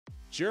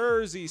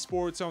Jersey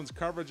Sports Zone's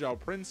coverage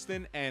of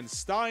Princeton and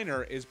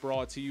Steinert is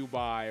brought to you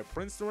by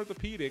Princeton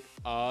Orthopedic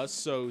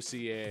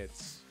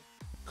Associates.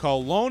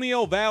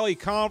 Colonial Valley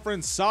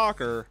Conference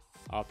Soccer,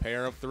 a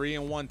pair of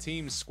 3-1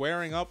 teams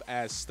squaring up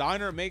as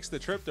Steinert makes the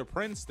trip to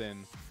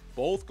Princeton.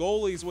 Both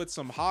goalies with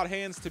some hot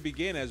hands to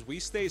begin as we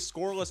stay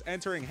scoreless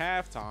entering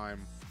halftime.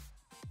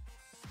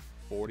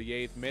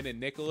 48th minute,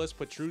 Nicholas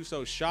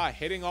Petrusso's shot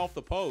hitting off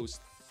the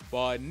post,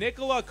 but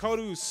Nicola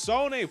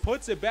Corusone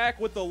puts it back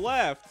with the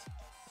left,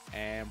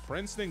 and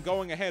Princeton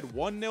going ahead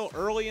 1-0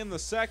 early in the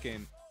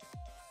second.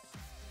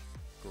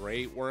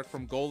 Great work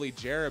from goalie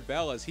Jared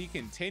Bell as he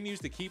continues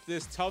to keep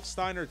this tough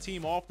Steinert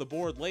team off the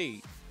board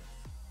late.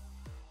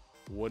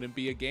 Wouldn't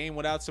be a game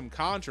without some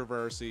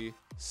controversy.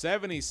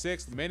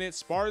 76th minute,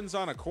 Spartans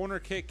on a corner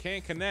kick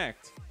can't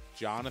connect.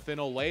 Jonathan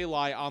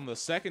Olelai on the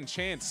second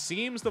chance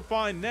seems to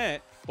find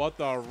net, but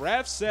the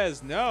ref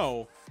says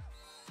no.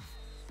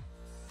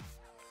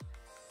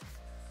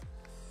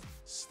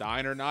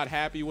 Steinert not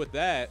happy with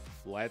that.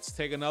 Let's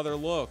take another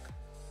look.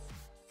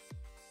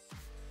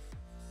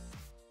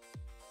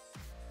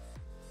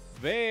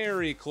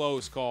 Very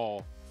close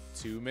call.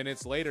 2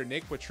 minutes later,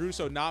 Nick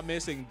Petrusso not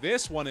missing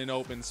this one in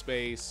open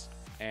space.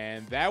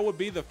 And that would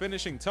be the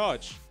finishing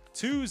touch.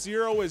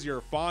 2-0 is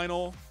your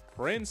final.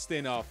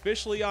 Princeton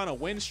officially on a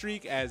win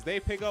streak as they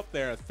pick up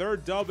their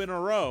third dub in a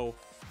row.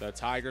 The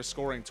Tigers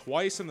scoring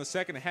twice in the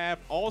second half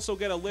also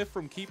get a lift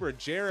from keeper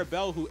Jared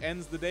Bell, who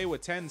ends the day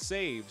with 10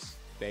 saves.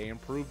 They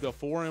improve to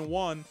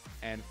 4-1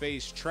 and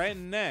face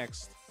Trenton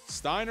next.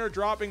 Steinert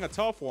dropping a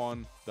tough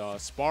one. The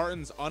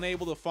Spartans,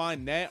 unable to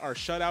find net, are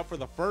shut out for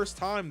the first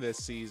time this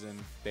season.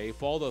 They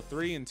fall to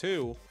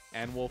 3-2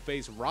 and will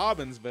face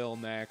Robbinsville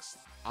next.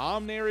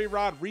 I'm Neri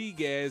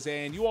Rodriguez,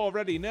 and you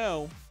already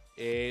know,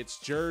 it's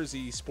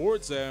Jersey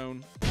Sports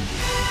Zone.